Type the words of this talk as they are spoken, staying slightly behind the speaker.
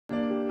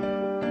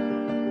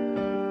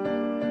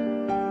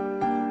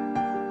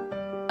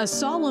A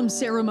solemn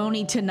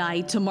ceremony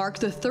tonight to mark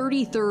the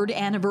 33rd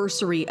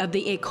anniversary of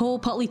the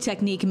École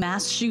Polytechnique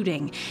mass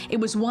shooting. It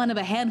was one of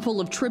a handful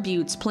of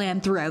tributes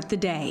planned throughout the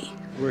day.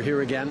 We're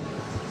here again,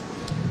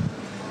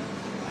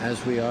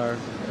 as we are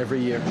every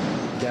year,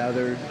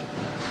 gathered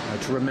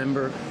to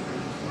remember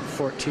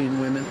 14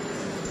 women,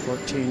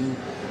 14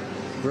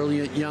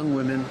 brilliant young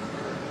women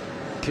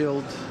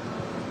killed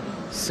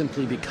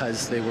simply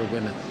because they were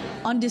women.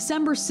 On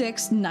December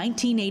 6,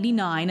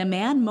 1989, a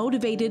man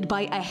motivated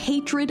by a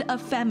hatred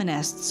of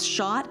feminists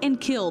shot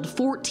and killed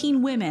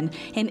 14 women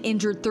and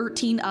injured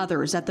 13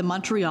 others at the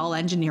Montreal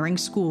Engineering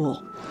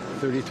School.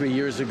 33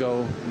 years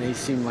ago may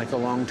seem like a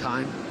long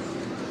time.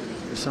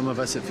 For some of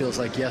us, it feels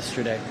like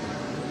yesterday.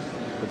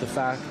 But the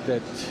fact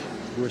that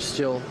we're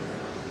still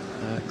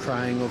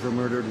crying over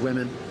murdered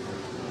women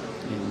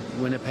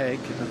in Winnipeg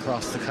and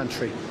across the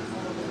country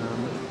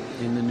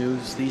in the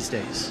news these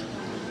days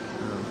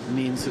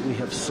means that we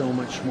have so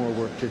much more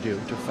work to do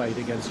to fight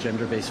against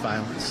gender-based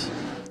violence.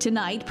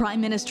 Tonight,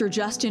 Prime Minister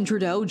Justin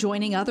Trudeau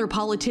joining other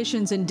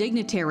politicians and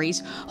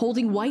dignitaries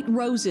holding white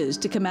roses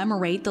to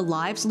commemorate the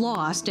lives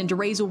lost and to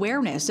raise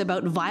awareness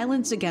about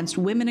violence against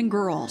women and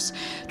girls.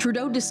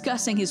 Trudeau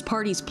discussing his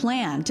party's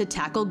plan to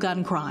tackle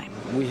gun crime.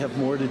 We have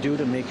more to do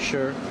to make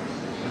sure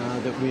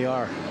that we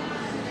are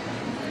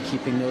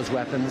keeping those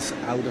weapons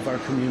out of our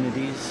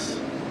communities,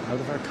 out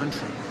of our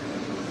country.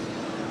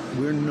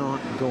 We're not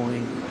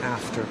going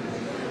after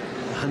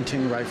the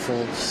hunting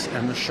rifles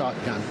and the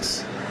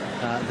shotguns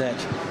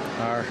that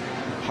are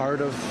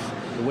part of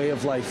the way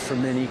of life for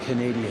many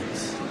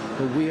Canadians.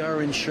 But we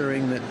are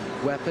ensuring that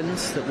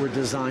weapons that were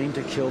designed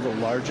to kill the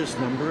largest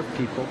number of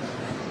people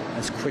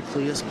as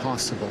quickly as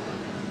possible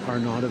are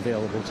not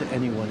available to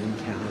anyone in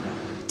Canada.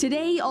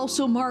 Today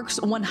also marks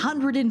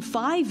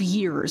 105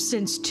 years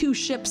since two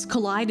ships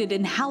collided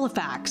in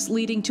Halifax,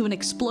 leading to an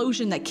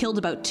explosion that killed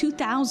about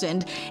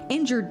 2,000,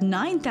 injured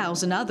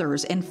 9,000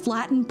 others, and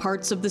flattened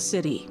parts of the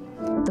city.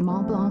 The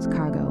Mont Blanc's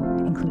cargo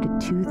included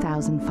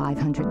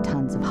 2,500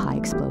 tons of high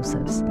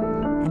explosives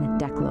and a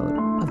deckload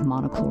of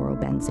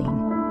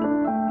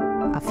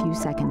monochlorobenzene. A few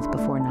seconds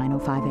before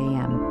 9:05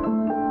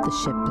 a.m., the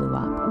ship blew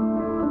up.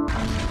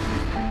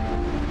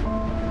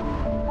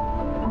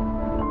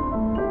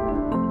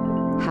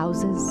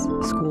 Houses,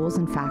 schools,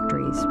 and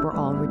factories were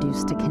all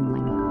reduced to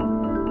kindling.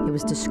 It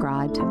was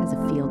described as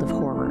a field of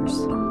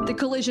horrors. The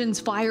collision's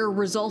fire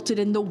resulted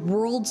in the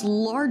world's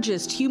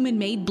largest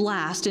human-made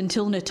blast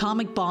until an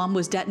atomic bomb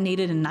was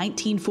detonated in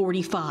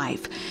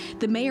 1945.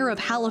 The mayor of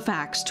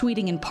Halifax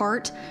tweeting in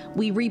part,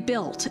 "We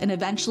rebuilt and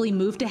eventually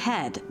moved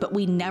ahead, but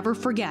we never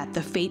forget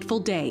the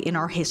fateful day in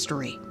our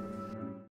history."